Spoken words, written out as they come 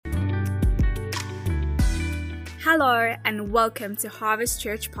Hello and welcome to Harvest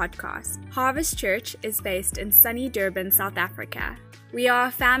Church Podcast. Harvest Church is based in sunny Durban, South Africa. We are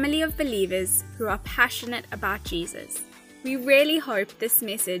a family of believers who are passionate about Jesus. We really hope this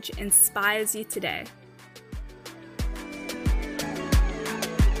message inspires you today.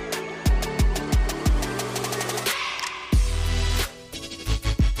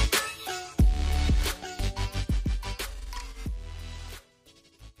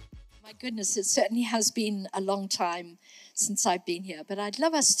 Goodness, it certainly has been a long time since I've been here, but I'd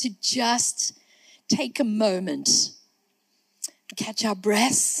love us to just take a moment and catch our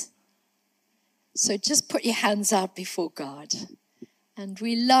breath. So just put your hands out before God. And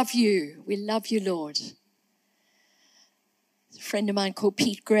we love you. We love you, Lord. There's a friend of mine called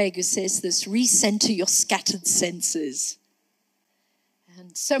Pete Gregg who says this: recenter your scattered senses.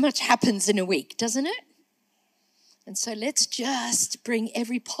 And so much happens in a week, doesn't it? And so let's just bring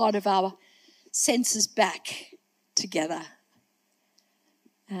every part of our senses back together.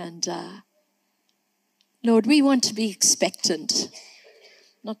 And Lord, we want to be expectant,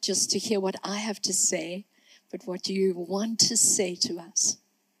 not just to hear what I have to say, but what you want to say to us.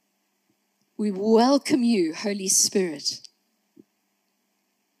 We welcome you, Holy Spirit.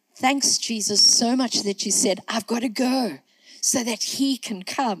 Thanks, Jesus, so much that you said, I've got to go so that he can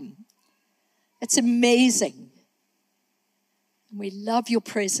come. It's amazing. We love your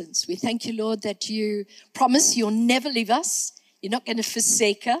presence. We thank you, Lord, that you promise you'll never leave us. You're not going to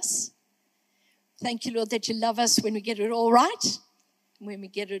forsake us. Thank you, Lord, that you love us when we get it all right and when we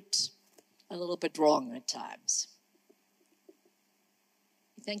get it a little bit wrong at times.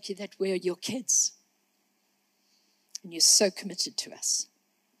 We thank you that we're your kids and you're so committed to us.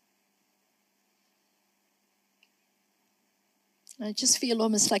 I just feel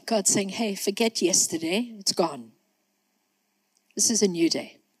almost like God saying, hey, forget yesterday. It's gone. This is a new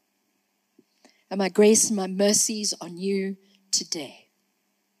day. And my grace and my mercies on you today.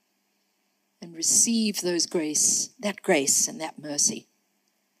 And receive that grace and that mercy.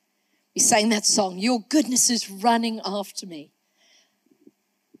 We sang that song, your goodness is running after me.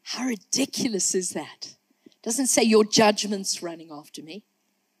 How ridiculous is that? It doesn't say your judgment's running after me.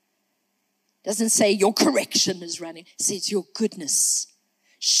 It doesn't say your correction is running. It says your goodness.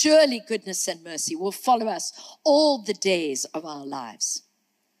 Surely goodness and mercy will follow us all the days of our lives.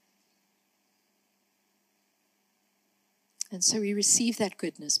 And so we receive that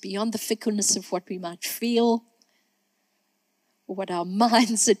goodness beyond the fickleness of what we might feel or what our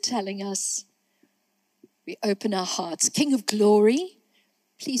minds are telling us. We open our hearts. King of glory,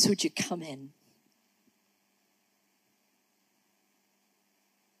 please would you come in?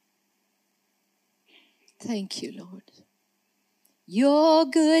 Thank you, Lord. Your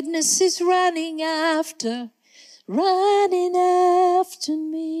goodness is running after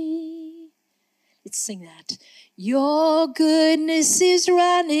me. Let's sing that. Your goodness is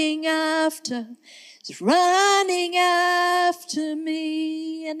running after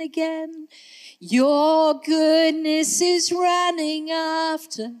me. And again, your goodness is running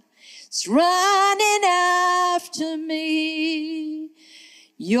after me.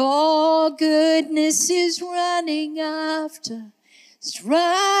 Your goodness is running after. It's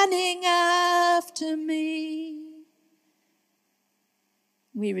running after me.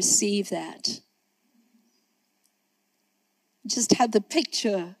 We receive that. Just had the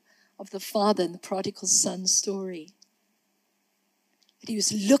picture of the father in the prodigal son story. That he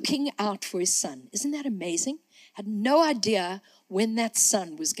was looking out for his son. Isn't that amazing? Had no idea when that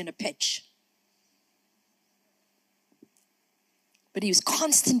son was going to pitch. But he was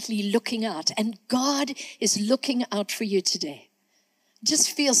constantly looking out. And God is looking out for you today.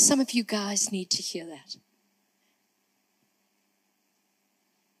 Just feel some of you guys need to hear that.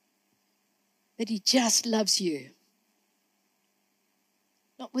 That he just loves you.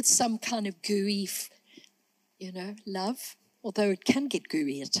 Not with some kind of gooey, love, although it can get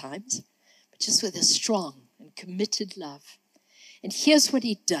gooey at times, but just with a strong and committed love. And here's what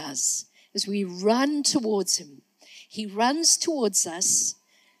he does as we run towards him. He runs towards us,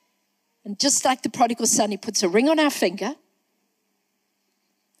 and just like the prodigal son, he puts a ring on our finger.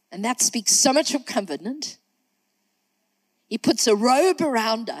 And that speaks so much of covenant. He puts a robe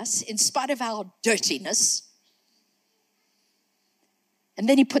around us in spite of our dirtiness. And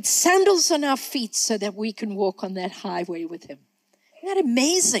then he puts sandals on our feet so that we can walk on that highway with him. Isn't that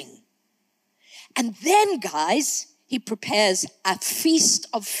amazing? And then, guys, he prepares a feast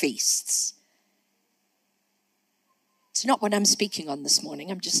of feasts. It's not what I'm speaking on this morning.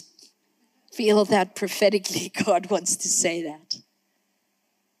 I'm just feel that prophetically God wants to say that.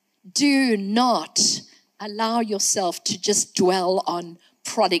 Do not allow yourself to just dwell on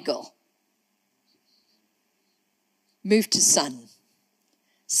prodigal. move to son.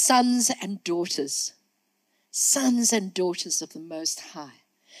 Sons and daughters. Sons and daughters of the Most High.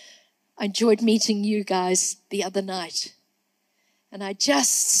 I enjoyed meeting you guys the other night. And I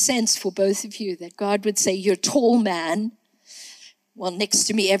just sense for both of you that God would say, you're a tall man. Well, next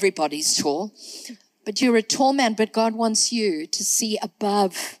to me, everybody's tall. But you're a tall man, but God wants you to see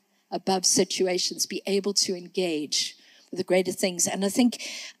above situations, be able to engage with the greater things. And I think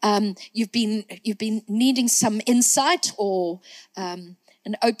you've been needing some insight or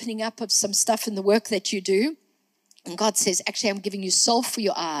an opening up of some stuff in the work that you do. And God says, actually, I'm giving you salve for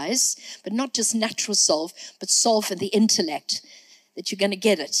your eyes, but not just natural salve, but salve for the intellect, that you're going to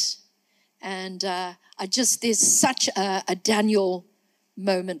get it. And there's such a Daniel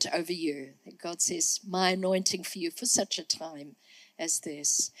moment over you that God says, my anointing for you for such a time as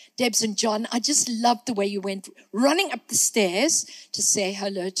this. Debs and John, I just loved the way you went running up the stairs to say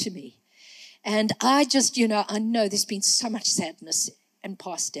hello to me. And I just, I know there's been so much sadness in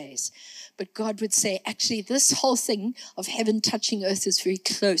past days. But God would say, actually, this whole thing of heaven touching earth is very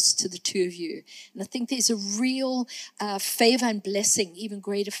close to the two of you. And I think there's a real favor and blessing, even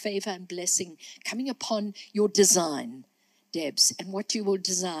greater favor and blessing coming upon your design, Debs, and what you will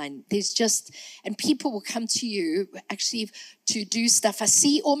design. And people will come to you actually to do stuff. I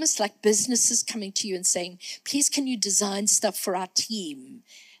see almost like businesses coming to you and saying, please, can you design stuff for our team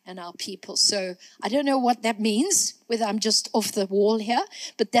and our people? So I don't know what that means, whether I'm just off the wall here,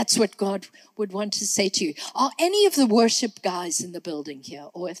 but that's what God would want to say to you. Are any of the worship guys in the building here,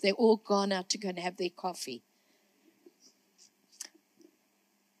 or have they all gone out to go and have their coffee?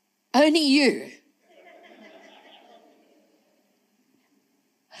 Only you.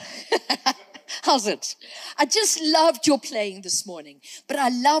 How's it? I just loved your playing this morning, but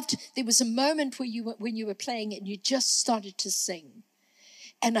there was a moment where when you were playing and you just started to sing.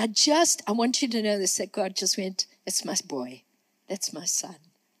 And I want you to know this, that God just went, that's my boy, that's my son,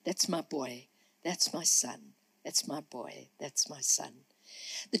 that's my boy, that's my son, that's my boy, that's my son.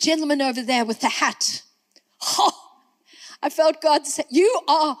 The gentleman over there with the hat, I felt God say, you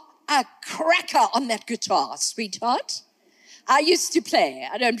are a cracker on that guitar, sweetheart. I used to play.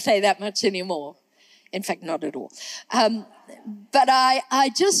 I don't play that much anymore. In fact, not at all. But I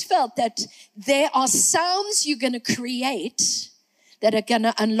just felt that there are sounds you're going to create that are going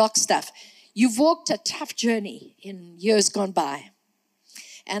to unlock stuff. You've walked a tough journey in years gone by.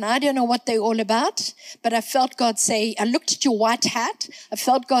 And I don't know what they're all about, but I felt God say, I looked at your white hat. I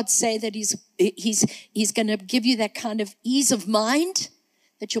felt God say that he's going to give you that kind of ease of mind,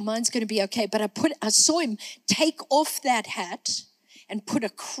 that your mind's going to be okay. But I saw him take off that hat and put a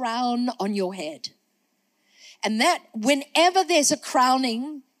crown on your head. And that, whenever there's a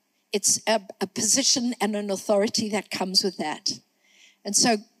crowning, it's a position and an authority that comes with that. And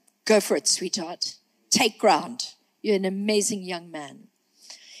so go for it, sweetheart. Take ground. You're an amazing young man.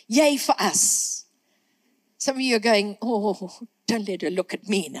 Yay for us. Some of you are going, oh, don't let her look at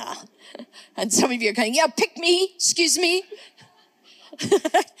me now. And some of you are going, yeah, pick me, excuse me.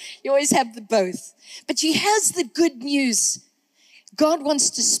 You always have the both. But here's the good news. God wants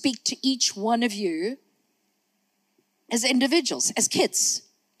to speak to each one of you as individuals, as kids,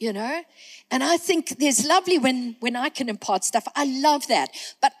 And I think there's lovely when I can impart stuff. I love that.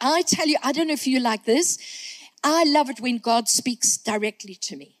 But I tell you, I don't know if you like this. I love it when God speaks directly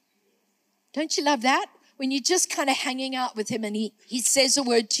to me. Don't you love that? When you're just kind of hanging out with him and he says a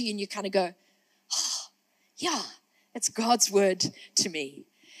word to you and you kind of go, oh, yeah, that's God's word to me.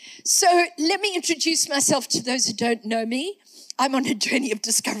 So let me introduce myself to those who don't know me. I'm on a journey of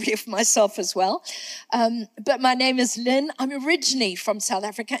discovery of myself as well. But my name is Lynn. I'm originally from South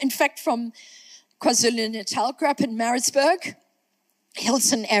Africa. In fact, from KwaZulu-Natal. Grew up in Maritzburg,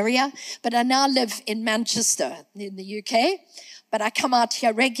 Hilton area. But I now live in Manchester in the UK. But I come out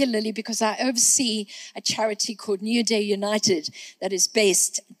here regularly because I oversee a charity called New Day United that is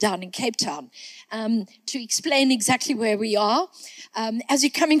based down in Cape Town. To explain exactly where we are, as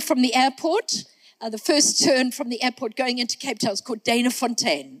you're coming from the airport, the first turn from the airport going into Cape Town is called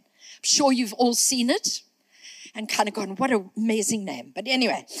Danafontein. I'm sure you've all seen it and kind of gone, what an amazing name. But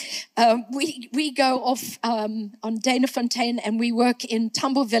anyway, we go off on Danafontein and we work in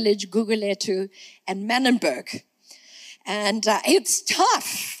Tambo Village, Guguletu, and Manenberg. And it's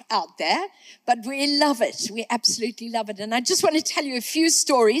tough out there, but we love it. We absolutely love it. And I just want to tell you a few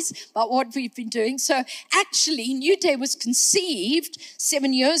stories about what we've been doing. So actually, New Day was conceived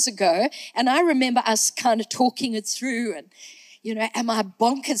 7 years ago. And I remember us kind of talking it through. And, am I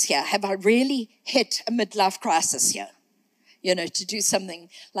bonkers here? Have I really hit a midlife crisis here? To do something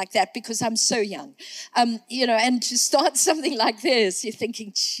like that because I'm so young. And to start something like this, you're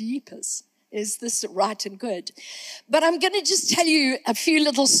thinking, jeepers. Is this right and good? But I'm going to just tell you a few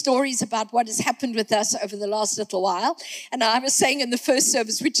little stories about what has happened with us over the last little while. And I was saying in the first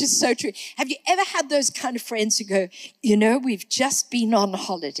service, which is so true, have you ever had those kind of friends who go, we've just been on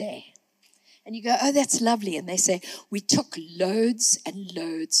holiday? And you go, oh, that's lovely. And they say, we took loads and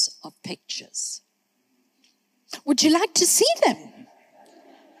loads of pictures. Would you like to see them?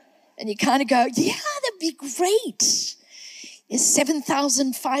 And you kind of go, yeah, that'd be great. Is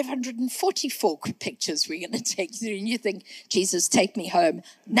 7,544 pictures we're going to take through. And you think, Jesus, take me home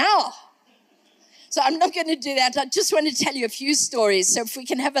now. So I'm not going to do that. I just want to tell you a few stories. So if we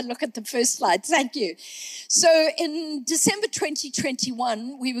can have a look at the first slide. Thank you. So in December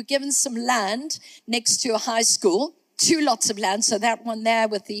 2021, we were given some land next to a high school. 2 lots of land. So that one there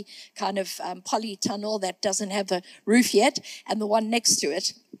with the kind of polytunnel that doesn't have a roof yet. And the one next to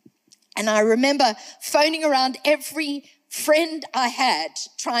it. And I remember phoning around every friend I had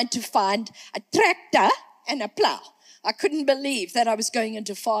trying to find a tractor and a plow. I couldn't believe that I was going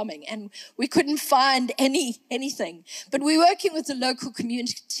into farming, and we couldn't find anything. But we're working with a local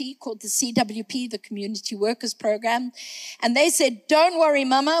community called the CWP, the Community Workers Program, and they said, don't worry,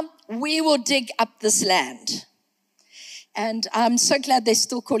 Mama, we will dig up this land. And I'm so glad they're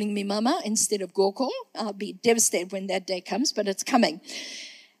still calling me Mama instead of Goko. I'll be devastated when that day comes, but it's coming.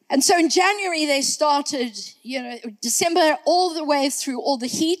 And so in January, they started, December, all the way through all the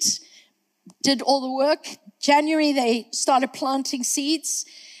heat, did all the work. January, they started planting seeds,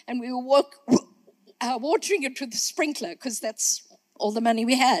 and we were watering it with a sprinkler because that's all the money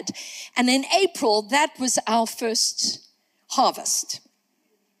we had. And in April, that was our first harvest.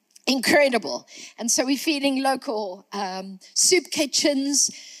 Incredible. And so we're feeding local soup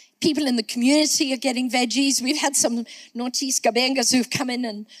kitchens. People in the community are getting veggies. We've had some naughty skabengas who've come in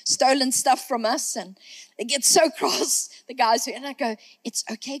and stolen stuff from us, and they get so cross, the guys. And I go, it's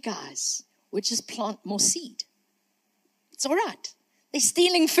okay, guys. We'll just plant more seed. It's all right. They're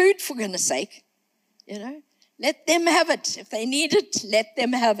stealing food, for goodness sake. Let them have it. If they need it, let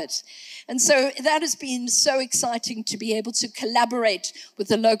them have it. And so that has been so exciting to be able to collaborate with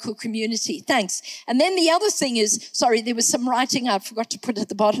the local community. Thanks. And then the other thing is, sorry, there was some writing I forgot to put at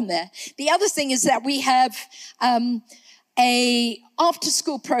the bottom there. The other thing is that we have a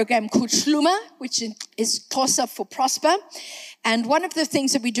after-school program called Shluma, which is Xhosa for Prosper. And one of the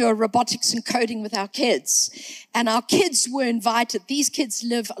things that we do are robotics and coding with our kids. And our kids were invited. These kids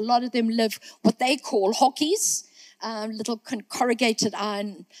a lot of them live what they call hockeys, little corrugated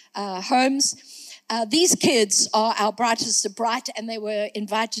iron homes. These kids are our brightest of bright, and they were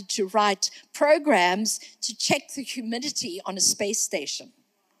invited to write programs to check the humidity on a space station.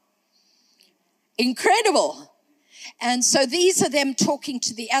 Incredible. And so these are them talking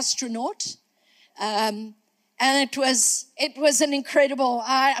to the astronaut. And it was an incredible,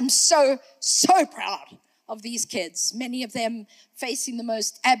 I'm so proud of these kids. Many of them facing the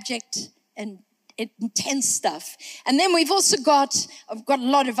most abject and intense stuff. And then I've got a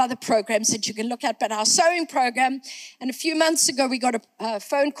lot of other programs that you can look at, but our sewing program, and a few months ago we got a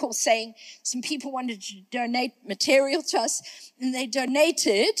phone call saying some people wanted to donate material to us, and they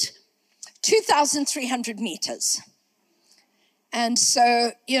donated 2,300 meters. And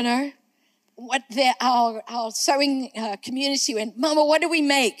so, our sewing community went, Mama, what do we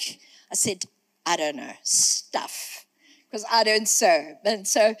make? I said, I don't know, stuff, because I don't sew. And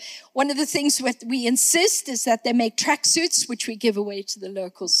so one of the things we insist is that they make tracksuits, which we give away to the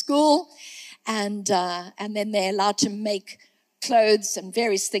local school, and then they're allowed to make clothes and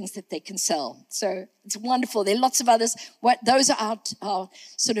various things that they can sell. So it's wonderful. There are lots of others. Those are our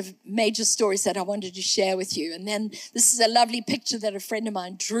sort of major stories that I wanted to share with you. And then this is a lovely picture that a friend of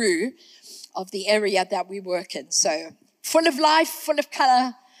mine drew of the area that we work in. So full of life, full of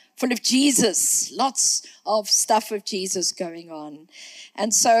color, full of Jesus, lots of stuff of Jesus going on.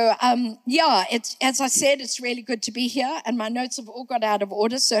 And so, it's, as I said, it's really good to be here, and my notes have all got out of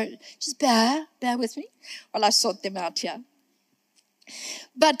order, so just bear with me while I sort them out here.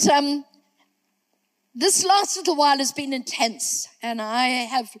 But this last little while has been intense, and I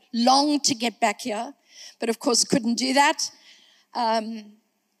have longed to get back here, but of course couldn't do that. And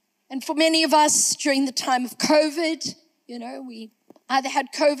for many of us during the time of COVID, we either had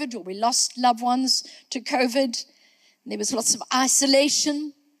COVID or we lost loved ones to COVID. There was lots of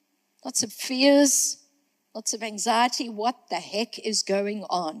isolation, lots of fears, lots of anxiety. What the heck is going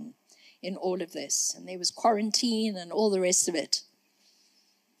on in all of this? And there was quarantine and all the rest of it.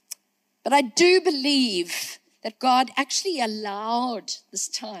 But I do believe that God actually allowed this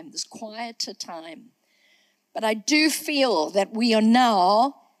time, this quieter time. But I do feel that we are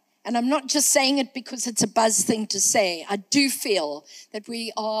now And I'm not just saying it because it's a buzz thing to say. I do feel that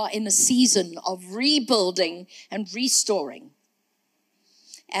we are in a season of rebuilding and restoring.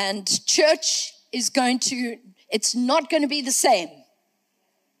 And church it's not going to be the same.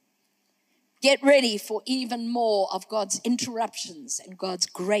 Get ready for even more of God's interruptions and God's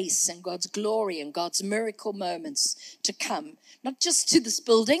grace and God's glory and God's miracle moments to come. Not just to this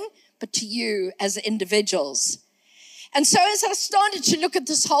building, but to you as individuals. And so as I started to look at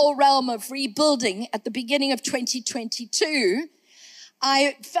this whole realm of rebuilding at the beginning of 2022,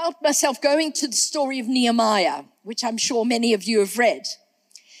 I felt myself going to the story of Nehemiah, which I'm sure many of you have read.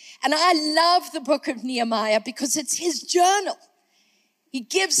 And I love the book of Nehemiah because it's his journal. He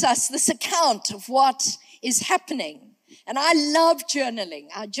gives us this account of what is happening. And I love journaling.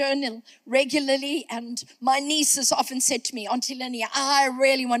 I journal regularly, and my nieces often said to me, Auntie Lynn, I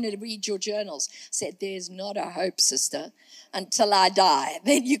really wanted to read your journals. I said, there's not a hope, sister, until I die.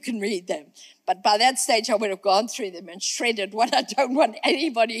 Then you can read them. But by that stage, I would have gone through them and shredded what I don't want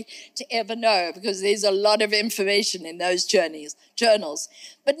anybody to ever know, because there's a lot of information in those journals.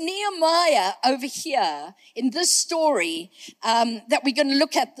 But Nehemiah over here in this story that we're going to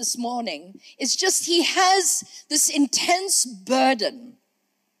look at this morning is just, he has this intense burden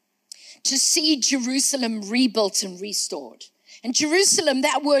to see Jerusalem rebuilt and restored. And Jerusalem,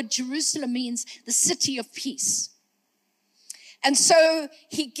 that word Jerusalem means the city of peace. And so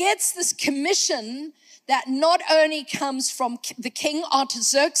he gets this commission that not only comes from the king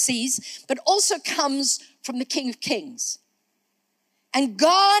Artaxerxes, but also comes from the King of Kings. And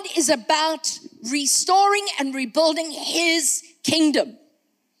God is about restoring and rebuilding his kingdom.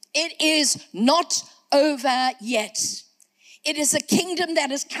 It is not over yet. It is a kingdom that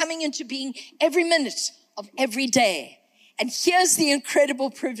is coming into being every minute of every day. And here's the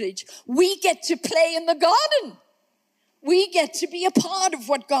incredible privilege. We get to play in the garden. We get to be a part of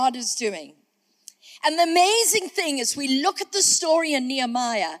what God is doing. And the amazing thing is, we look at the story in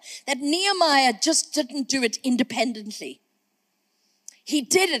Nehemiah, that Nehemiah just didn't do it independently. He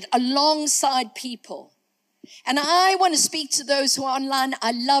did it alongside people. And I want to speak to those who are online.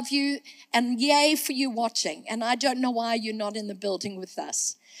 I love you, and yay for you watching. And I don't know why you're not in the building with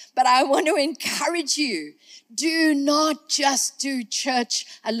us. But I want to encourage you, do not just do church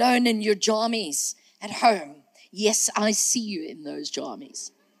alone in your jammies at home. Yes, I see you in those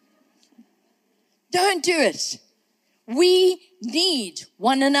jammies. Don't do it. We need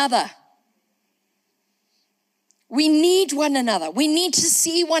one another. We need one another. We need to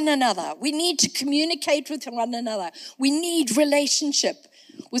see one another. We need to communicate with one another. We need relationship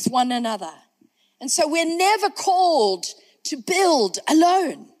with one another. And so we're never called to build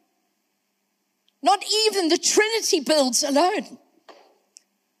alone. Not even the Trinity builds alone.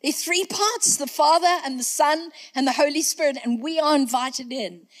 There are three parts, the Father and the Son and the Holy Spirit, and we are invited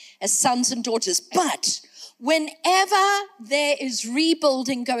in as sons and daughters. But whenever there is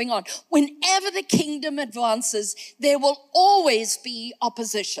rebuilding going on, whenever the kingdom advances, there will always be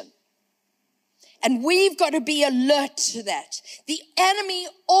opposition. And we've got to be alert to that. The enemy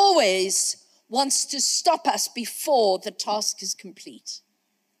always wants to stop us before the task is complete.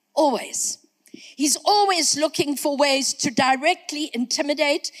 Always. He's always looking for ways to directly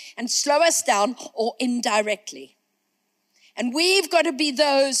intimidate and slow us down, or indirectly. And we've got to be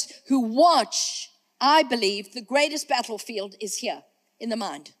those who watch. I believe the greatest battlefield is here in the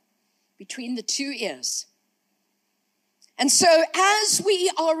mind, between the two ears. And so as we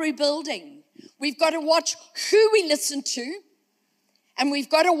are rebuilding, we've got to watch who we listen to, and we've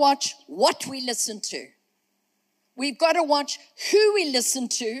got to watch what we listen to. We've got to watch who we listen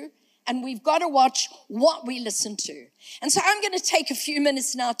to, and we've got to watch what we listen to. And so I'm going to take a few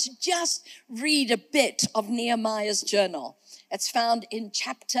minutes now to just read a bit of Nehemiah's journal. It's found in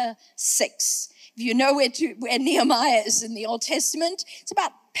chapter 6. If you know where Nehemiah is in the Old Testament, it's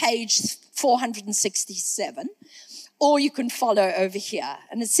about page 467. Or you can follow over here.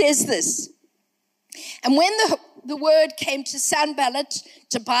 And it says this: and when the word came to Sanballat,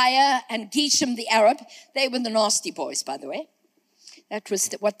 Tobiah, and Geshem the Arab, they were the nasty boys, by the way. That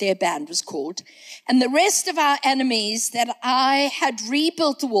was what their band was called. And the rest of our enemies, that I had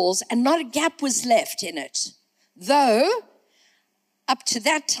rebuilt the walls, and not a gap was left in it. Though, up to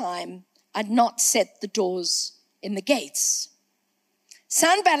that time, I'd not set the doors in the gates.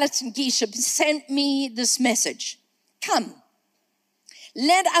 Sanballat and Geshem sent me this message: come,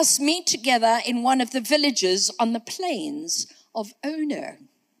 let us meet together in one of the villages on the plains of Ono.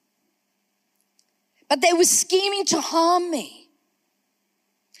 But they were scheming to harm me.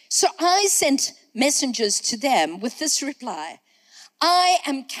 So I sent messengers to them with this reply: I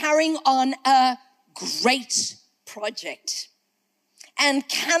am carrying on a great project, and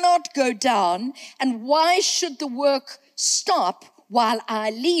cannot go down. And why should the work stop while I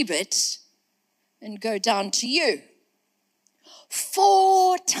leave it and go down to you?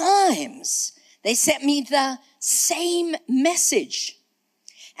 4 times they sent me the same message.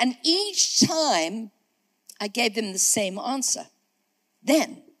 And each time I gave them the same answer.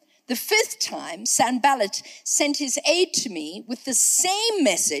 Then, the 5th time, Sanballat sent his aide to me with the same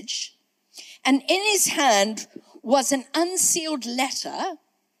message, and in his hand was an unsealed letter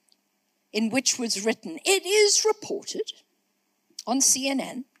in which was written, "It is reported on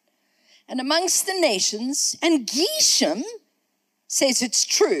CNN and amongst the nations, and Geshem says it's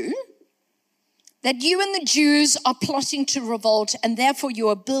true, that you and the Jews are plotting to revolt, and therefore you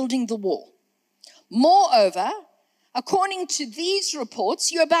are building the wall. Moreover, according to these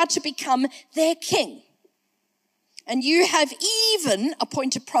reports, you're about to become their king. And you have even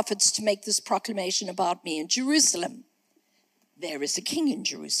appointed prophets to make this proclamation about me in Jerusalem. There is a king in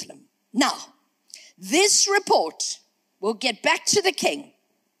Jerusalem. Now, this report will get back to the king.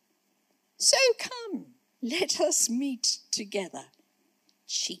 So come, let us meet together."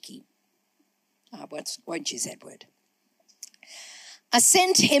 Cheeky. I won't use that word. I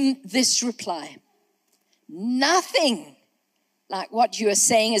sent him this reply. "Nothing like what you are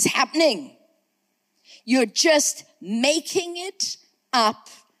saying is happening. You're just making it up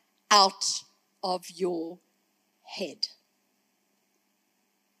out of your head."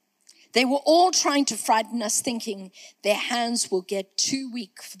 They were all trying to frighten us, thinking their hands will get too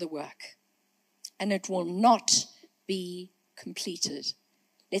weak for the work and it will not be completed.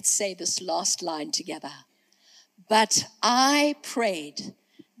 Let's say this last line together. "But I prayed,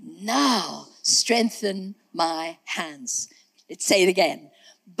 now strengthen my hands." Let's say it again.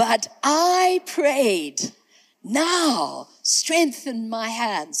 "But I prayed, now strengthen my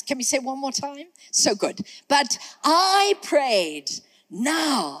hands." Can we say it one more time? So good. "But I prayed,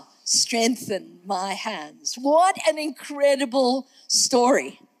 now strengthen my hands." What an incredible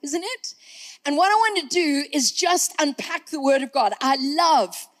story, isn't it? And what I want to do is just unpack the Word of God. I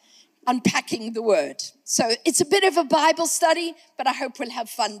love unpacking the Word. So it's a bit of a Bible study, but I hope we'll have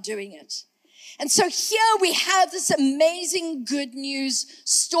fun doing it. And so here we have this amazing good news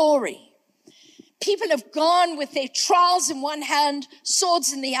story. People have gone with their trowels in one hand,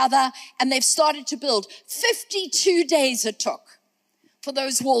 swords in the other, and they've started to build. 52 days it took for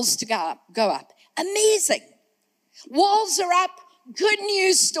those walls to go up. Amazing. Walls are up, good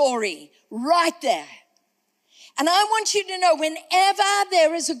news story right there. And I want you to know, whenever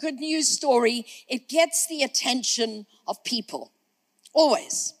there is a good news story, it gets the attention of people.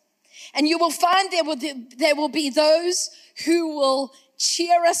 Always. And you will find there will be those who will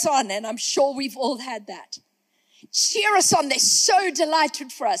cheer us on, and I'm sure we've all had that. Cheer us on. They're so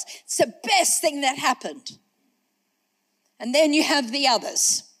delighted for us. It's the best thing that happened. And then you have the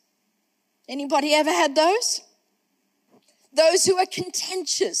others. Anybody ever had those? Those who are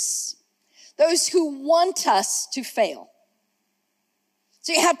contentious. Those who want us to fail.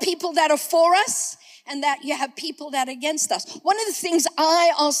 So you have people that are for us, and that you have people that are against us. One of the things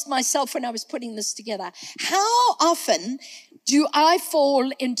I asked myself when I was putting this together, how often do I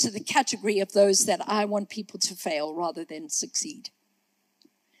fall into the category of those that I want people to fail rather than succeed?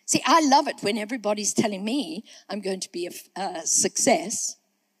 See, I love it when everybody's telling me I'm going to be a success,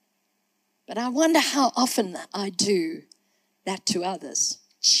 but I wonder how often I do that to others,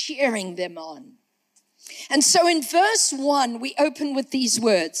 cheering them on. And so in verse 1, we open with these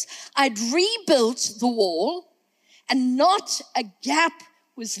words: "I'd rebuilt the wall, and not a gap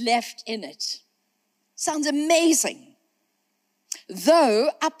was left in it." Sounds amazing.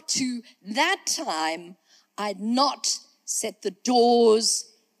 "Though up to that time, I'd not set the doors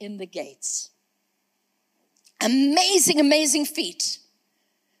in the gates." Amazing, amazing feat.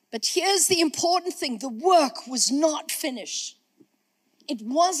 But here's the important thing: the work was not finished. It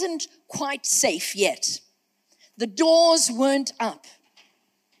wasn't quite safe yet. The doors weren't up.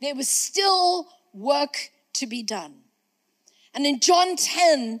 There was still work to be done. And in John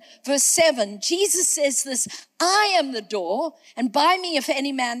 10, verse 7, Jesus says this: "I am the door, and by me if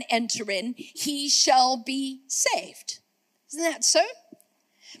any man enter in, he shall be saved." Isn't that so?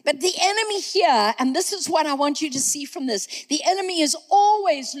 But the enemy here, and this is what I want you to see from this, the enemy is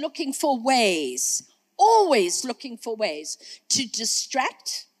always looking for ways to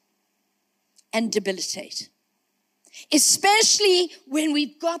distract and debilitate. Especially when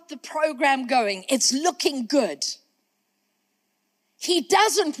we've got the program going, it's looking good. He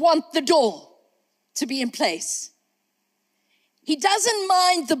doesn't want the door to be in place. He doesn't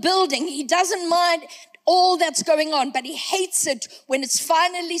mind the building. He doesn't mind all that's going on, but he hates it when it's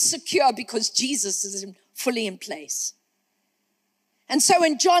finally secure because Jesus is fully in place. And so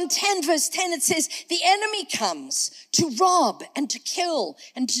in John 10, verse 10, it says, the enemy comes to rob and to kill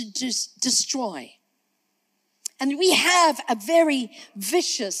and to destroy. And we have a very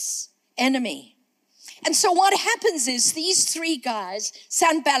vicious enemy. And so what happens is these three guys,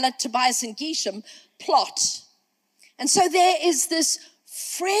 Sanballat, Tobias, and Geshem, plot. And so there is this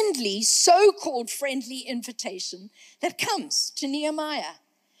friendly, so-called friendly invitation that comes to Nehemiah.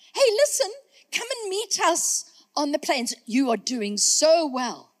 Hey, listen, come and meet us on the plains. You are doing so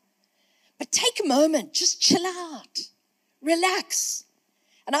well. But take a moment, just chill out, relax.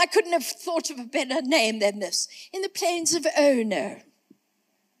 And I couldn't have thought of a better name than this. In the plains of Ono.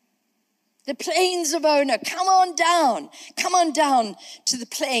 The plains of Ono. Come on down to the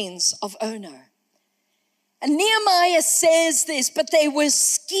plains of Ono. And Nehemiah says this, but they were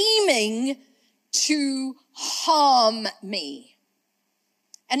scheming to harm me.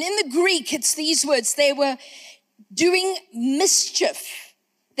 And in the Greek, it's these words. They were doing mischief.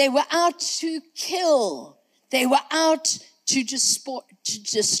 They were out to kill. They were out to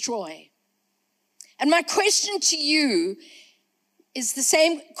destroy. And my question to you is the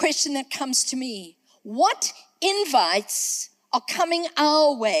same question that comes to me. What invites are coming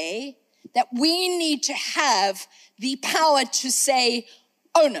our way that we need to have the power to say,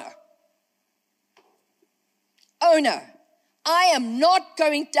 oh no. Oh no. I am not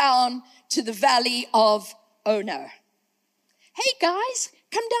going down to the valley of Ono. Hey guys,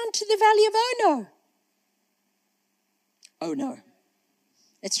 come down to the valley of Ono. Oh no.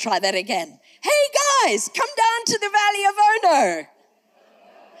 Let's try that again. Hey guys, come down to the valley of Ono.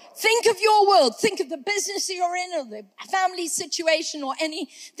 Think of your world. Think of the business you're in or the family situation or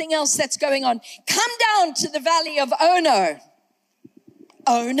anything else that's going on. Come down to the valley of Ono.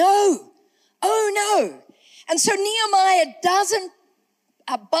 Oh no. Oh no. And so Nehemiah doesn't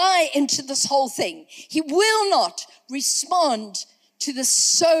buy into this whole thing. He will not respond to the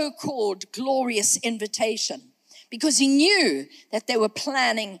so-called glorious invitation because he knew that they were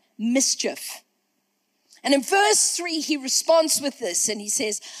planning mischief. And in verse 3, he responds with this, and he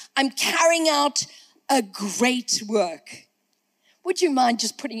says, I'm carrying out a great work. Would you mind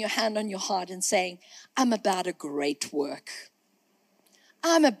just putting your hand on your heart and saying, I'm about a great work?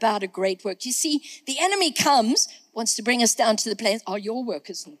 I'm about a great work. You see, the enemy comes, wants to bring us down to the plains. Oh, your work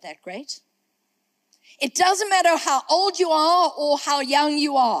isn't that great. It doesn't matter how old you are or how young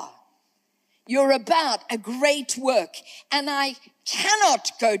you are. You're about a great work, and I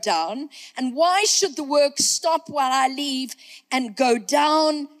cannot go down. And why should the work stop while I leave and go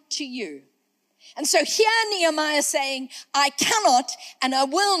down to you? And so here Nehemiah is saying, I cannot and I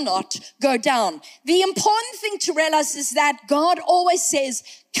will not go down. The important thing to realize is that God always says,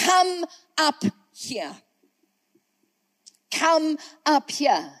 come up here. Come up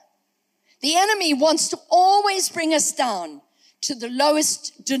here. The enemy wants to always bring us down to the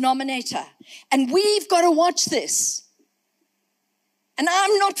lowest denominator. And we've got to watch this. And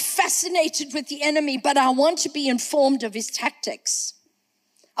I'm not fascinated with the enemy, but I want to be informed of his tactics.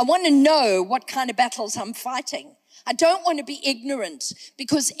 I want to know what kind of battles I'm fighting. I don't want to be ignorant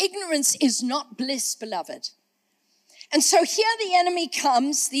because ignorance is not bliss, beloved. And so here the enemy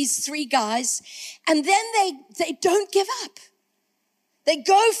comes, these three guys, and then they don't give up. They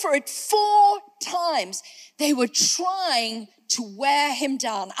go for it 4 times. They were trying to wear him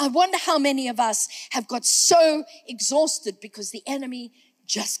down. I wonder how many of us have got so exhausted because the enemy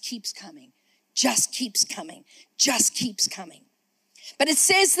just keeps coming, just keeps coming, just keeps coming. But it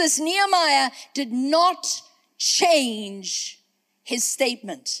says this, Nehemiah did not change his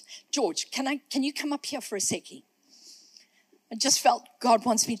statement. George, can you come up here for a second? I just felt God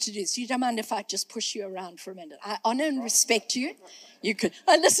wants me to do this. You don't mind if I just push you around for a minute? I honor and respect you. You can,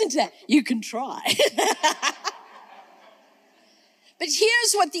 listen to that. You can try. But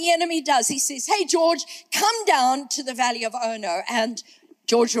here's what the enemy does. He says, hey, George, come down to the valley of Ono. And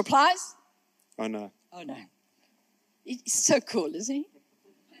George replies, Oh no. Oh no. He's so cool, isn't he?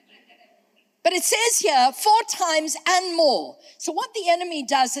 But it says here 4 times and more. So what the enemy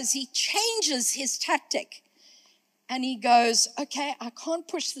does is he changes his tactic. And he goes, okay, I can't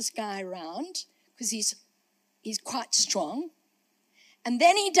push this guy around because he's quite strong. And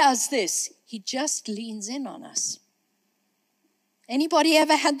then he does this. He just leans in on us. Anybody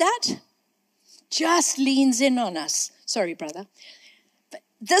ever had that? Just leans in on us. Sorry, brother. But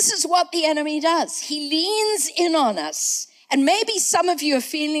this is what the enemy does. He leans in on us. And maybe some of you are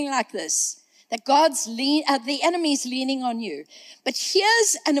feeling like this, that the enemy's leaning on you. But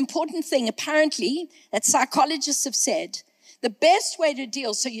here's an important thing, apparently, that psychologists have said. The best way to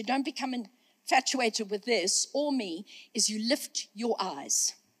deal, so you don't become infatuated with this or me, is you lift your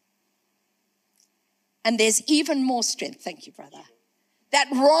eyes. And there's even more strength. Thank you, brother. that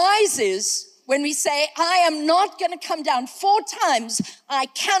rises when we say, I am not going to come down. 4 times, I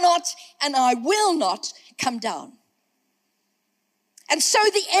cannot and I will not come down. And so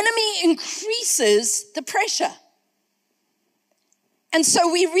the enemy increases the pressure. And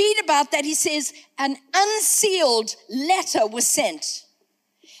so we read about that. He says, an unsealed letter was sent.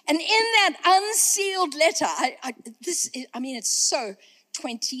 And in that unsealed letter, it's so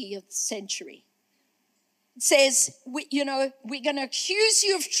 20th century. It says, we're going to accuse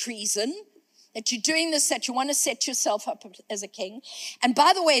you of treason, that you're doing this, that you want to set yourself up as a king. And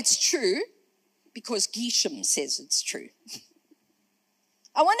by the way, it's true, because Geshem says it's true.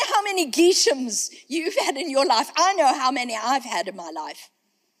 I wonder how many Geshems you've had in your life. I know how many I've had in my life.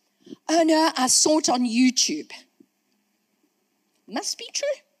 Oh no, I saw it on YouTube. Must be true.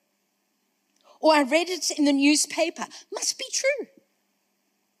 Or I read it in the newspaper. Must be true.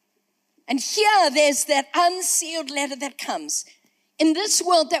 And here there's that unsealed letter that comes. In this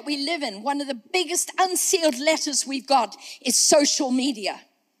world that we live in, one of the biggest unsealed letters we've got is social media.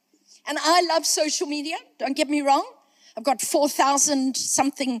 And I love social media, don't get me wrong. I've got 4,000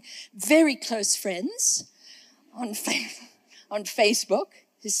 something very close friends on Facebook.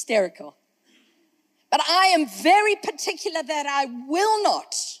 Hysterical. But I am very particular that I will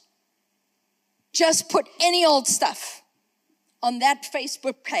not just put any old stuff on that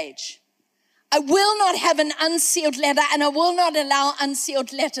Facebook page. I will not have an unsealed letter, and I will not allow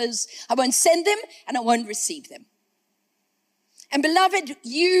unsealed letters. I won't send them, and I won't receive them. And beloved,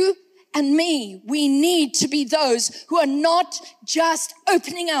 you and me, we need to be those who are not just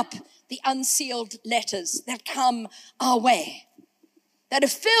opening up the unsealed letters that come our way, that are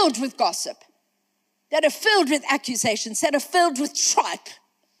filled with gossip, that are filled with accusations, that are filled with tripe,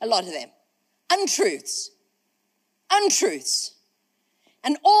 a lot of them, untruths.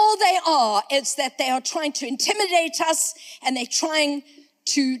 And all they are is that they are trying to intimidate us, and they're trying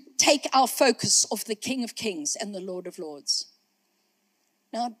to take our focus off the King of Kings and the Lord of Lords.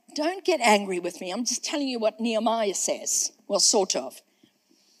 Now, don't get angry with me. I'm just telling you what Nehemiah says. Well, sort of.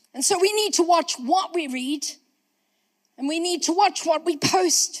 And so we need to watch what we read, and we need to watch what we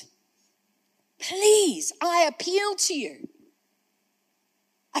post. Please, I appeal to you.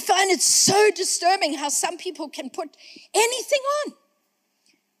 I find it so disturbing how some people can put anything on.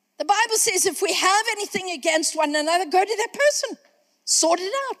 The Bible says if we have anything against one another, go to that person. Sort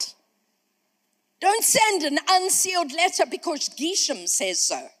it out. Don't send an unsealed letter because Geshem says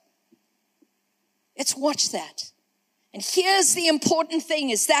so. Let's watch that. And here's the important thing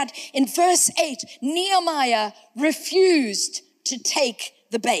is that in verse 8, Nehemiah refused to take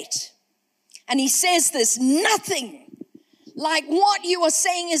the bait. And he says this, nothing like what you are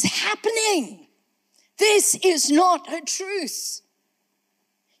saying is happening. This is not a truth.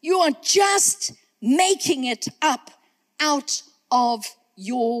 You are just making it up out of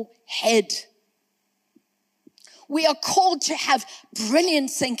your head. We are called to have brilliant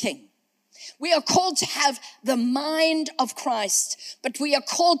thinking. We are called to have the mind of Christ, but we are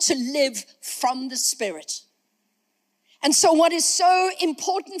called to live from the Spirit. And so what is so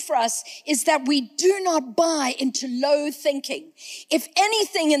important for us is that we do not buy into low thinking. If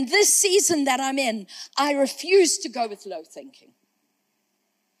anything, in this season that I'm in, I refuse to go with low thinking.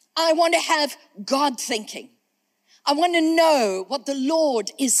 I want to have God thinking. I want to know what the Lord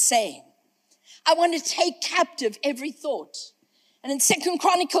is saying. I want to take captive every thought. And in 2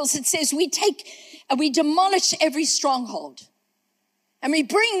 Chronicles, it says we demolish every stronghold. And we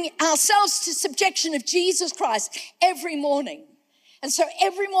bring ourselves to subjection of Jesus Christ every morning. And so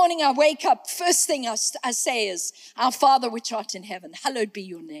every morning I wake up, first thing I say is, Our Father which art in heaven, hallowed be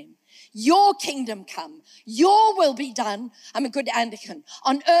your name. Your kingdom come, your will be done. I'm a good Anglican.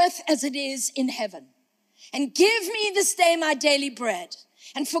 On earth as it is in heaven. And give me this day my daily bread.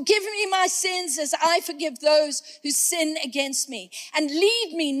 And forgive me my sins as I forgive those who sin against me. And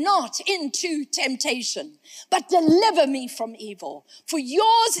lead me not into temptation, but deliver me from evil. For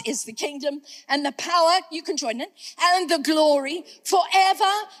yours is the kingdom and the power, you can join in, and the glory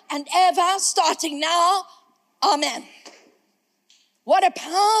forever and ever, starting now. Amen. What a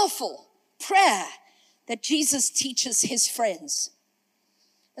powerful prayer that Jesus teaches his friends.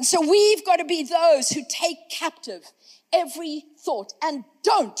 And so we've got to be those who take captive every thought and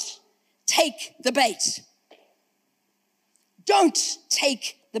don't take the bait. Don't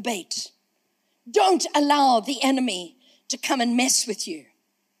take the bait. Don't allow the enemy to come and mess with you.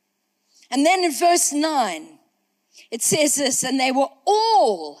 And then in verse 9, it says this, and they were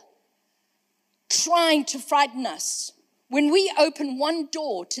all trying to frighten us. When we open one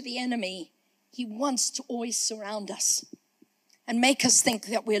door to the enemy, he wants to always surround us and make us think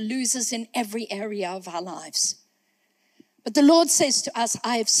that we're losers in every area of our lives. But the Lord says to us,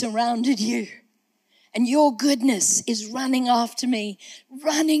 I have surrounded you, and your goodness is running after me,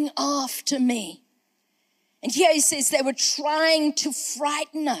 running after me. And here he says they were trying to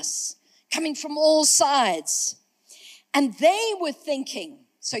frighten us, coming from all sides. And they were thinking,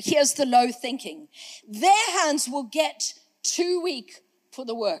 so here's the low thinking, their hands will get too weak for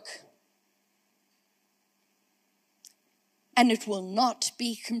the work. And it will not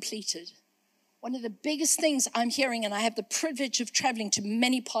be completed. One of the biggest things I'm hearing, and I have the privilege of traveling to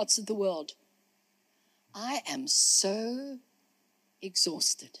many parts of the world, I am so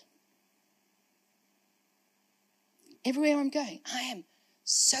exhausted. Everywhere I'm going, I am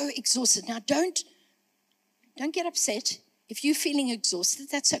so exhausted. Now, don't get upset. If you're feeling exhausted,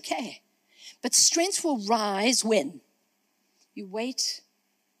 that's okay. But strength will rise when you wait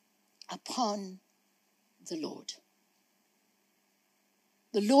upon the Lord.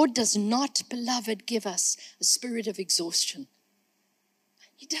 The Lord does not, beloved, give us a spirit of exhaustion.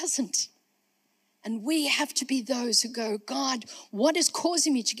 He doesn't. And we have to be those who go, God, what is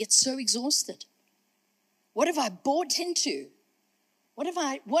causing me to get so exhausted? What have I bought into? What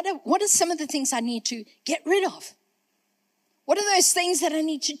are some of the things I need to get rid of? What are those things that I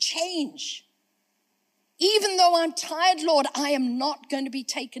need to change? Even though I'm tired, Lord, I am not going to be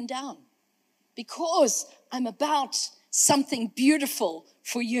taken down because I'm about something beautiful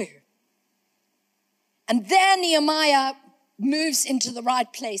for you. And there Nehemiah moves into the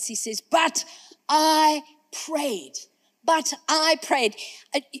right place. He says, but I prayed. But I prayed.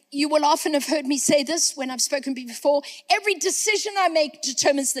 You will often have heard me say this when I've spoken before. Every decision I make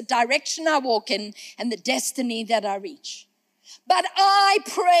determines the direction I walk in and the destiny that I reach. But I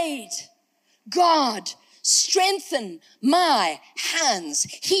prayed, God, strengthen my hands.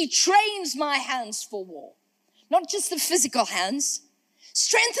 He trains my hands for war. Not just the physical hands.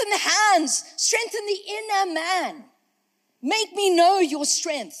 Strengthen the hands. Strengthen the inner man. Make me know your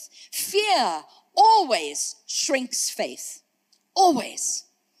strength. Fear always shrinks faith. Always.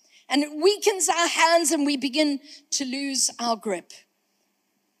 And it weakens our hands and we begin to lose our grip.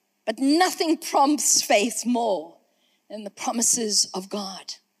 But nothing prompts faith more than the promises of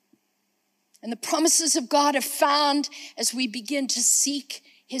God. And the promises of God are found as we begin to seek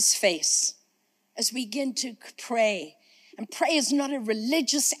his face, as we begin to pray. And prayer is not a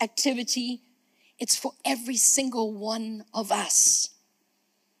religious activity. It's for every single one of us.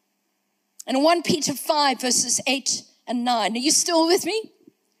 And in 1 Peter 5, verses 8 and 9. Are you still with me?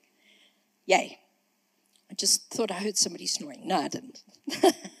 Yay. I just thought I heard somebody snoring. No, I didn't.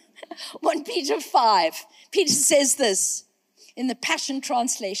 1 Peter 5. Peter says this in the Passion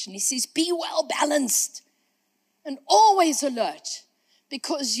Translation. He says, be well balanced and always alert,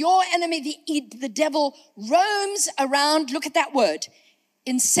 because your enemy, the devil, roams around, look at that word,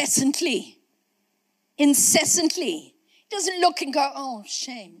 incessantly. Incessantly. He doesn't look and go, oh,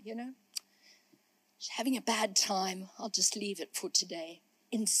 shame, having a bad time. I'll just leave it for today.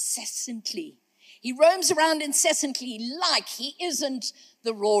 Incessantly. He roams around incessantly like he isn't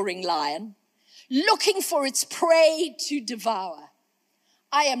the roaring lion, looking for its prey to devour.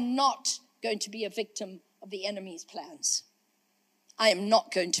 I am not going to be a victim of the enemy's plans. I am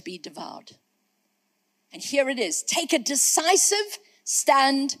not going to be devoured. And here it is. Take a decisive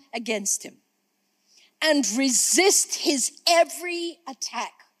stand against him and resist his every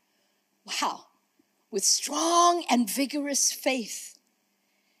attack. Wow. With strong and vigorous faith.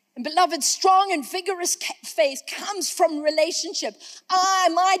 And beloved, strong and vigorous faith comes from relationship.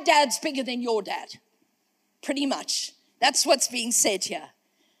 My dad's bigger than your dad. Pretty much. That's what's being said here.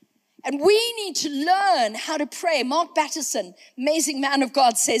 And we need to learn how to pray. Mark Batterson, amazing man of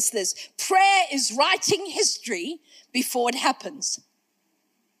God, says this. Prayer is writing history before it happens.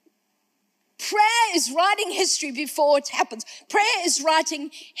 Prayer is writing history before it happens. Prayer is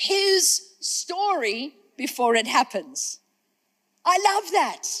writing his story before it happens. I love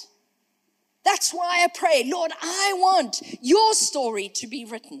that. That's why I pray, Lord, I want your story to be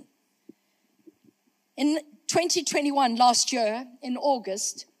written. In 2021, last year, in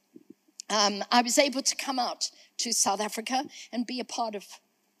August, I was able to come out to South Africa and be a part of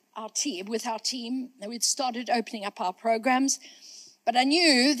our team. With our team, we'd started opening up our programs, but I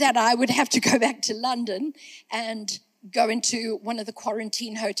knew that I would have to go back to London and go into one of the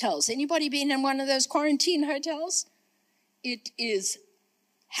quarantine hotels. Anybody been in one of those quarantine hotels? It is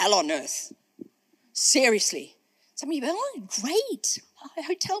hell on earth. Seriously. Some people, oh, great. A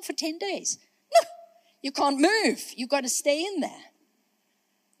hotel for 10 days. No, you can't move. You've got to stay in there.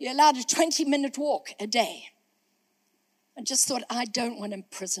 You're allowed a 20-minute walk a day. I just thought, I don't want a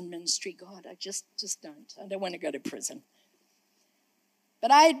prison ministry, God. I just don't. I don't want to go to prison. But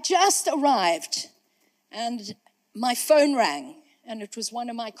I just arrived, and my phone rang, and it was one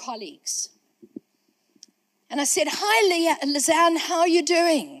of my colleagues. And I said, "Hi, Lizanne, how are you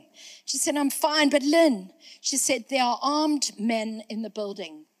doing?" She said, "I'm fine, but Lynn," she said, "there are armed men in the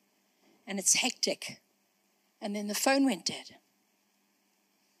building, and it's hectic." And then the phone went dead.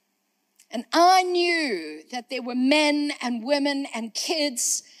 And I knew that there were men and women and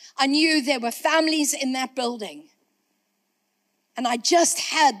kids. I knew there were families in that building. And I just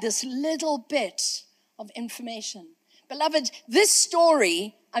had this little bit of information. Beloved, this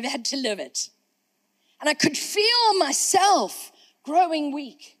story, I've had to live it. And I could feel myself growing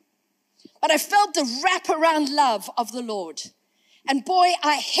weak. But I felt the wraparound love of the Lord. And boy,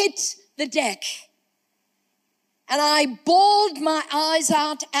 I hit the deck. And I bawled my eyes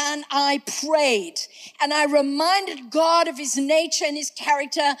out and I prayed. And I reminded God of his nature and his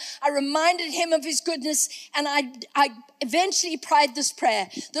character. I reminded him of his goodness. And I eventually prayed this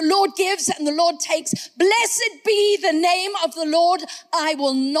prayer. The Lord gives and the Lord takes. Blessed be the name of the Lord. I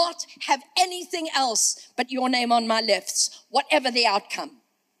will not have anything else but your name on my lips, whatever the outcome.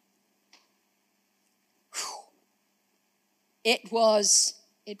 Whew. It was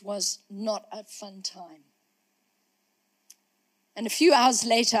not a fun time. And a few hours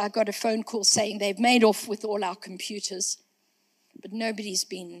later, I got a phone call saying they've made off with all our computers, but nobody's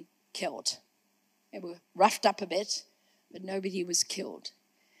been killed. They were roughed up a bit, but nobody was killed.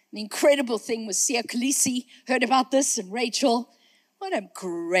 And the incredible thing was Sia Khaleesi heard about this, and Rachel, what a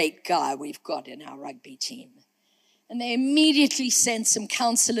great guy we've got in our rugby team. And they immediately sent some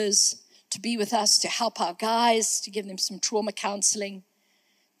counselors to be with us, to help our guys, to give them some trauma counseling,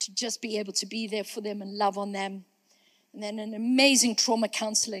 to just be able to be there for them and love on them. And then an amazing trauma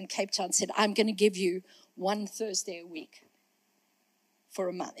counselor in Cape Town said, "I'm going to give you one Thursday a week for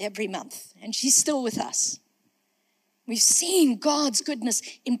a month, every month." And she's still with us. We've seen God's goodness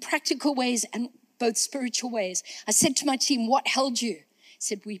in practical ways and both spiritual ways. I said to my team, "What held you?" I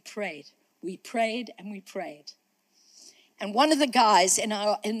said, "We prayed. We prayed and we prayed." And one of the guys in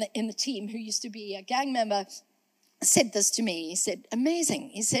the team who used to be a gang member said this to me. He said,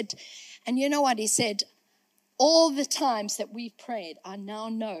 "Amazing." He said, "And you know what?" He said, "All the times that we've prayed, I now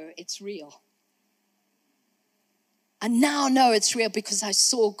know it's real. I now know it's real because I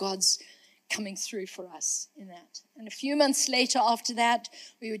saw God's coming through for us in that." And a few months later after that,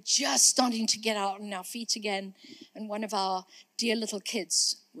 we were just starting to get out on our feet again. And one of our dear little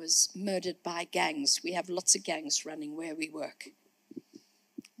kids was murdered by gangs. We have lots of gangs running where we work.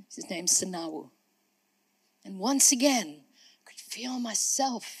 His name's Sanawu. And once again, I could feel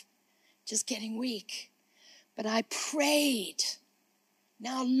myself just getting weak. But I prayed,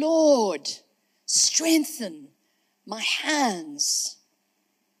 "Now, Lord, strengthen my hands."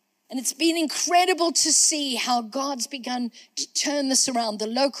 And it's been incredible to see how God's begun to turn this around. The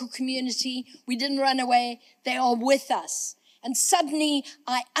local community, we didn't run away. They are with us. And suddenly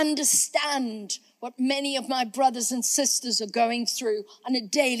I understand what many of my brothers and sisters are going through on a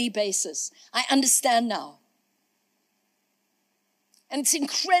daily basis. I understand now. And it's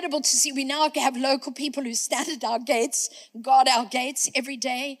incredible to see we now have local people who stand at our gates, guard our gates every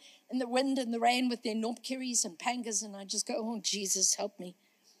day in the wind and the rain with their nopkiris and pangas. And I just go, "Oh, Jesus, help me.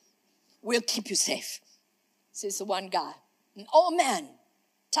 We'll keep you safe," says the one guy. An old man,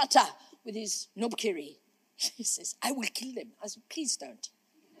 Tata, with his nopkiri. He says, "I will kill them." I said, "Please don't.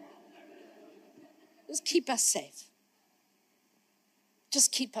 Just keep us safe.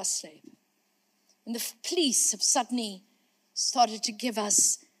 Just keep us safe." And the police have suddenly started to give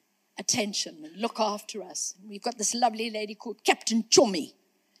us attention and look after us. And we've got this lovely lady called Captain Chomi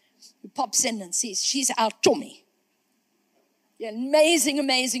who pops in and says, "She's our Chomi." The amazing,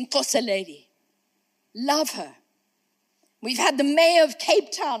 amazing Xhosa lady. Love her. We've had the mayor of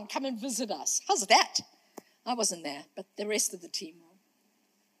Cape Town come and visit us. How's that? I wasn't there, but the rest of the team were.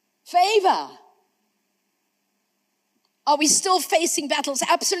 Favor. Are we still facing battles?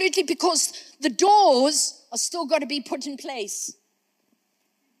 Absolutely, because the doors are still got to be put in place.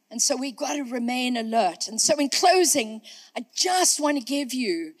 And so we've got to remain alert. And so in closing, I just want to give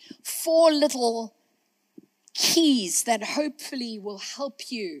you 4 little keys that hopefully will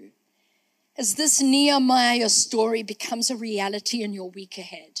help you as this Nehemiah story becomes a reality in your week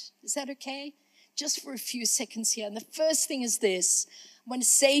ahead. Is that okay? Just for a few seconds here. And the first thing is this. I want to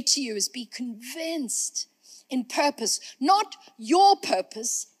say to you is be convinced in purpose, not your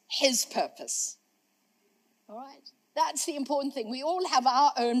purpose, his purpose. All right? That's the important thing. We all have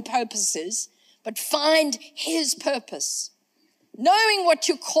our own purposes, but find his purpose. Knowing what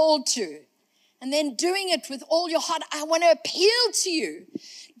you're called to, and then doing it with all your heart. I want to appeal to you.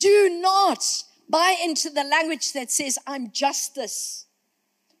 Do not buy into the language that says, "I'm just this,"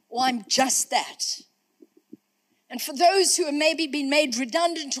 or "I'm just that." And for those who have maybe been made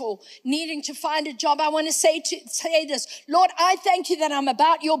redundant or needing to find a job, I want to say this. Lord, I thank you that I'm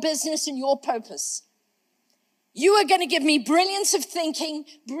about your business and your purpose. You are going to give me brilliance of thinking,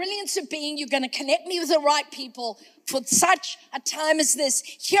 brilliance of being. You're going to connect me with the right people for such a time as this.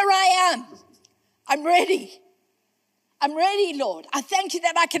 Here I am. I'm ready. I'm ready, Lord. I thank you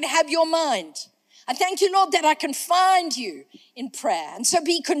that I can have your mind. I thank you, Lord, that I can find you in prayer. And so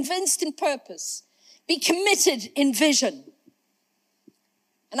be convinced in purpose. Be committed in vision.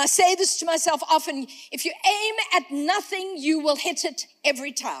 And I say this to myself often, if you aim at nothing, you will hit it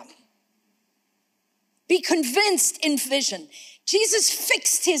every time. Be convinced in vision. Jesus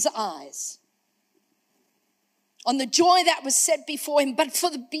fixed his eyes on the joy that was set before him, but for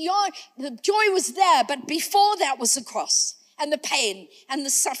the joy was there, but before that was the cross and the pain and the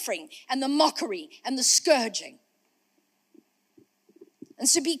suffering and the mockery and the scourging. And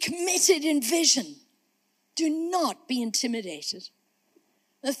so be committed in vision. Do not be intimidated.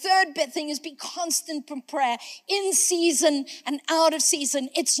 The third bit thing is be constant in prayer, in season and out of season.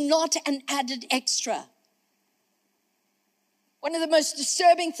 It's not an added extra. One of the most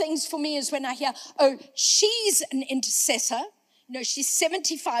disturbing things for me is when I hear, oh, she's an intercessor. No, she's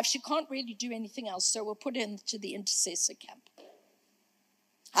 75. She can't really do anything else, so we'll put her into the intercessor camp.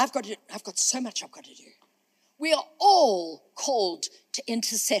 I've got so much I've got to do. We are all called to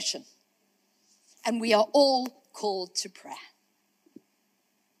intercession. And we are all called to prayer.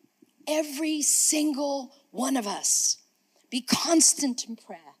 Every single one of us. Be constant in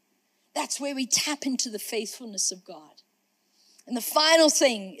prayer. That's where we tap into the faithfulness of God. And the final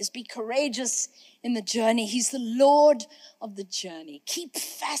thing is be courageous in the journey. He's the Lord of the journey. Keep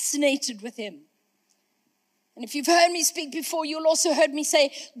fascinated with him. And if you've heard me speak before, you'll also heard me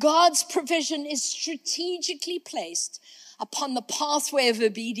say God's provision is strategically placed upon the pathway of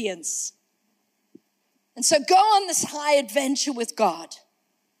obedience. And so go on this high adventure with God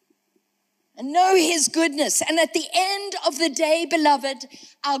and know his goodness. And at the end of the day, beloved,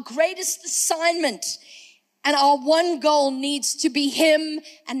 our greatest assignment and our one goal needs to be him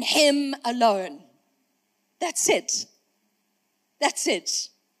and him alone. That's it. That's it.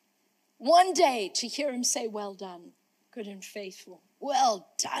 One day to hear him say, well done, good and faithful. Well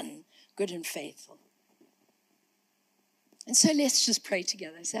done, good and faithful. And so let's just pray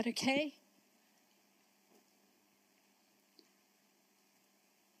together. Is that okay?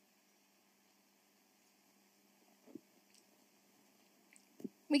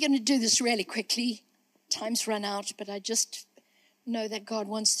 We're going to do this really quickly. Time's run out, but I just know that God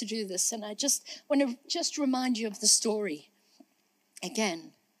wants to do this. And I just want to just remind you of the story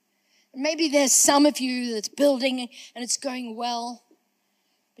again. Maybe there's some of you that's building and it's going well.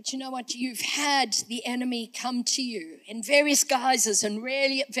 But you know what? You've had the enemy come to you in various guises and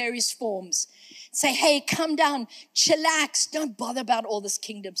really various forms. Say, hey, come down, chillax. Don't bother about all this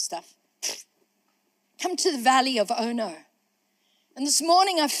kingdom stuff. Come to the valley of Ono. And this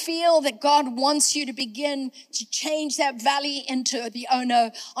morning I feel that God wants you to begin to change that valley into the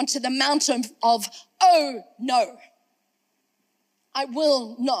Ono, onto the mountain of, oh no. I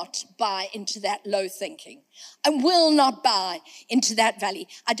will not buy into that low thinking. I will not buy into that valley.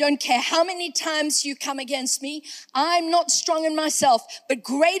 I don't care how many times you come against me. I'm not strong in myself, but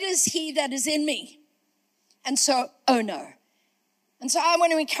greater is he that is in me. And so, oh no. And so I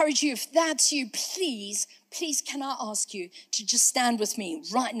want to encourage you, if that's you, please can I ask you to just stand with me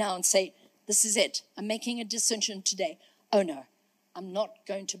right now and say, this is it. I'm making a decision today. Oh no, I'm not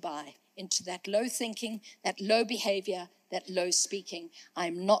going to buy into that low thinking, that low behavior, that low speaking.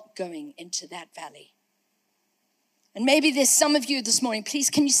 I'm not going into that valley. And maybe there's some of you this morning, please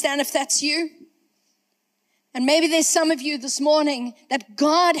can you stand if that's you? And maybe there's some of you this morning that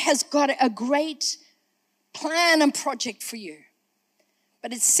God has got a great plan and project for you.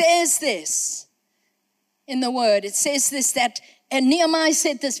 But it says this in the word. It says this, that, and Nehemiah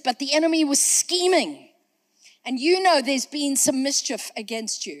said this, but the enemy was scheming. And you know there's been some mischief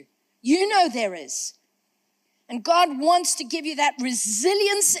against you. You know there is. And God wants to give you that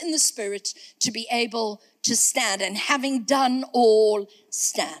resilience in the spirit to be able to stand. And having done all,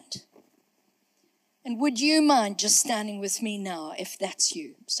 stand. And would you mind just standing with me now if that's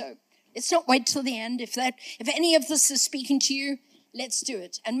you? So let's not wait till the end. If any of this is speaking to you, let's do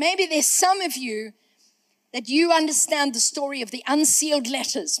it. And maybe there's some of you that you understand the story of the unsealed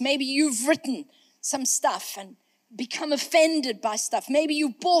letters. Maybe you've written some stuff and become offended by stuff. Maybe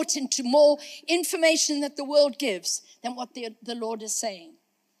you bought into more information that the world gives than what the Lord is saying.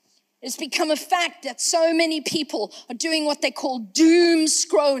 It's become a fact that so many people are doing what they call doom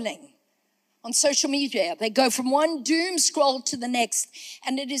scrolling on social media. They go from one doom scroll to the next,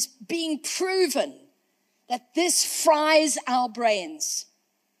 and it is being proven that this fries our brains.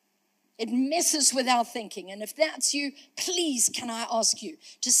 It messes with our thinking. And if that's you, please, can I ask you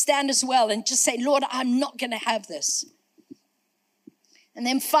to stand as well and just say, Lord, I'm not going to have this. And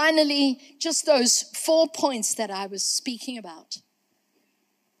then finally, just those 4 points that I was speaking about.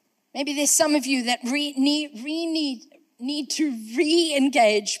 Maybe there's some of you that need to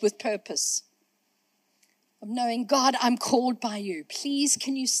re-engage with purpose. Of knowing, God, I'm called by you. Please,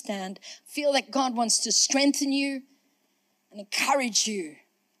 can you stand? Feel that God wants to strengthen you and encourage you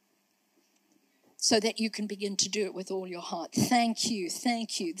so that you can begin to do it with all your heart. Thank you,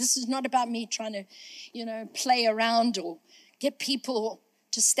 thank you. This is not about me trying to, play around or get people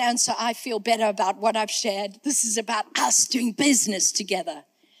to stand so I feel better about what I've shared. This is about us doing business together.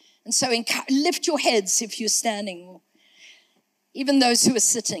 And so lift your heads if you're standing, even those who are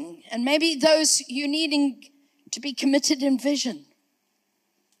sitting. And maybe those you needing to be committed in vision,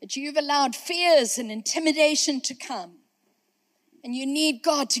 that you've allowed fears and intimidation to come. And you need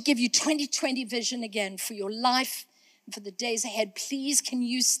God to give you 2020 vision again for your life and for the days ahead. Please, can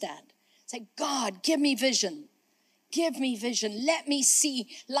you stand? Say, God, give me vision. Give me vision. Let me see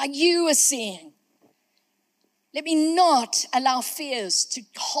like you are seeing. Let me not allow fears to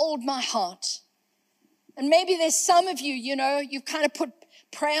hold my heart. And maybe there's some of you, you've kind of put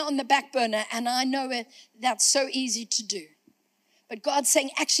prayer on the back burner, and I know that's so easy to do. But God's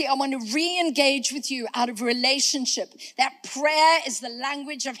saying, actually, I want to re-engage with you out of relationship. That prayer is the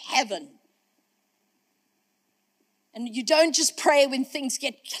language of heaven. And you don't just pray when things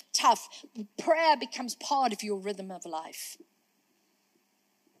get tough. Prayer becomes part of your rhythm of life.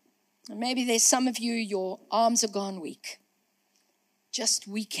 And maybe there's some of you, your arms are gone weak. Just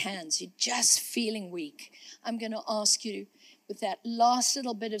weak hands. You're just feeling weak. I'm going to ask you, with that last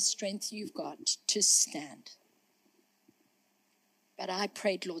little bit of strength you've got, to stand. But I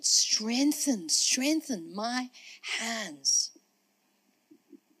prayed, Lord, strengthen my hands.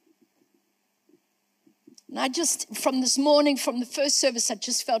 And I just, from this morning, from the first service, I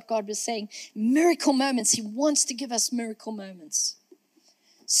just felt God was saying, miracle moments. He wants to give us miracle moments.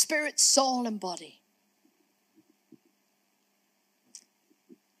 Spirit, soul, and body.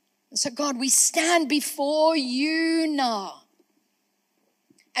 And so, God, we stand before you now.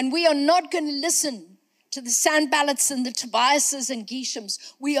 And we are not going to listen to the Sanballats and the Tobiases and Geshams.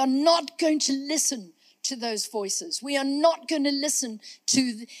 We are not going to listen to those voices. We are not going to listen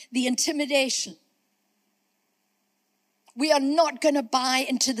to the intimidation. We are not going to buy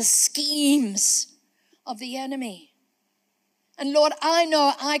into the schemes of the enemy. And Lord, I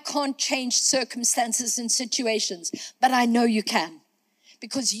know I can't change circumstances and situations, but I know you can,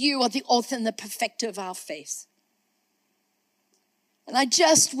 because you are the author and the perfecter of our faith. And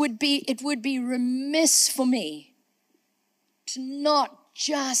it would be remiss for me to not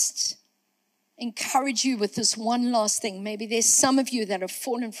just encourage you with this one last thing. Maybe there's some of you that have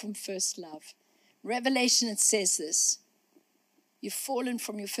fallen from first love. Revelation, it says this. You've fallen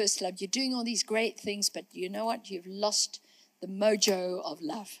from your first love. You're doing all these great things, but you know what? You've lost the mojo of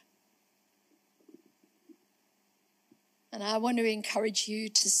love. And I want to encourage you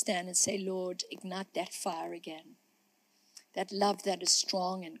to stand and say, Lord, ignite that fire again. That love that is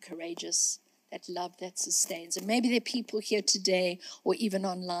strong and courageous, that love that sustains. And maybe there are people here today or even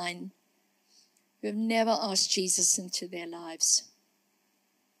online who have never asked Jesus into their lives.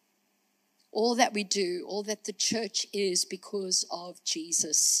 All that we do, all that the church is because of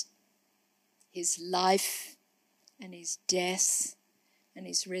Jesus, his life and his death and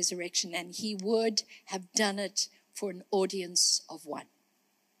his resurrection. And he would have done it for an audience of one.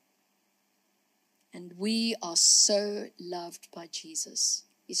 And we are so loved by Jesus.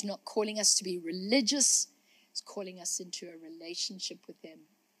 He's not calling us to be religious. He's calling us into a relationship with him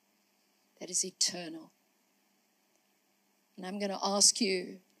that is eternal. And I'm going to ask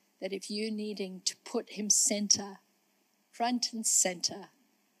you that if you're needing to put him center, front and center,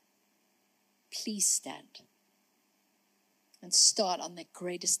 please stand and start on the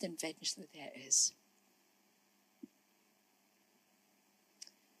greatest invention that there is.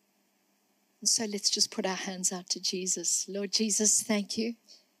 And so let's just put our hands out to Jesus. Lord Jesus, thank you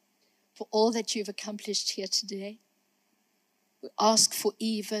for all that you've accomplished here today. We ask for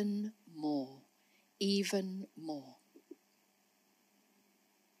even more, even more.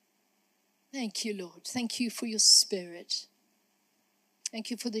 Thank you, Lord. Thank you for your spirit.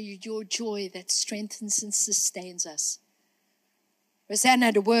 Thank you for your joy that strengthens and sustains us. Roseanne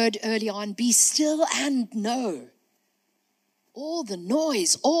had a word early on, be still and know. All the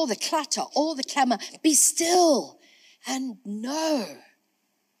noise, all the clutter, all the clamor, be still and know.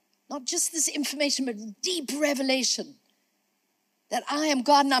 Not just this information, but deep revelation that I am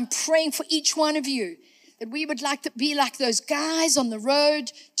God, and I'm praying for each one of you that we would like to be like those guys on the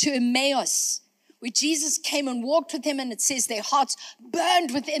road to Emmaus, where Jesus came and walked with them, and it says their hearts burned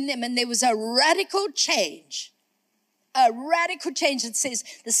within them, and there was a radical change. A radical change. It says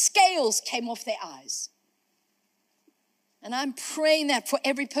the scales came off their eyes. And I'm praying that for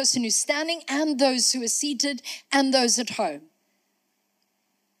every person who's standing and those who are seated and those at home.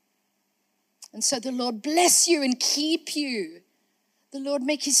 And so the Lord bless you and keep you. The Lord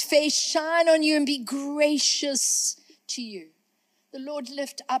make his face shine on you and be gracious to you. The Lord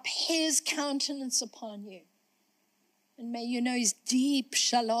lift up his countenance upon you. And may you know his deep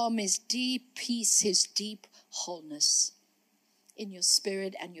shalom, his deep peace, his deep wholeness in your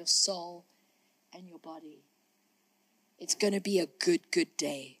spirit and your soul and your body. It's going to be a good, good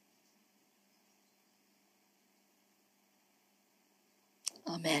day.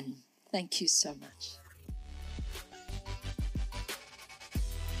 Amen. Thank you so much.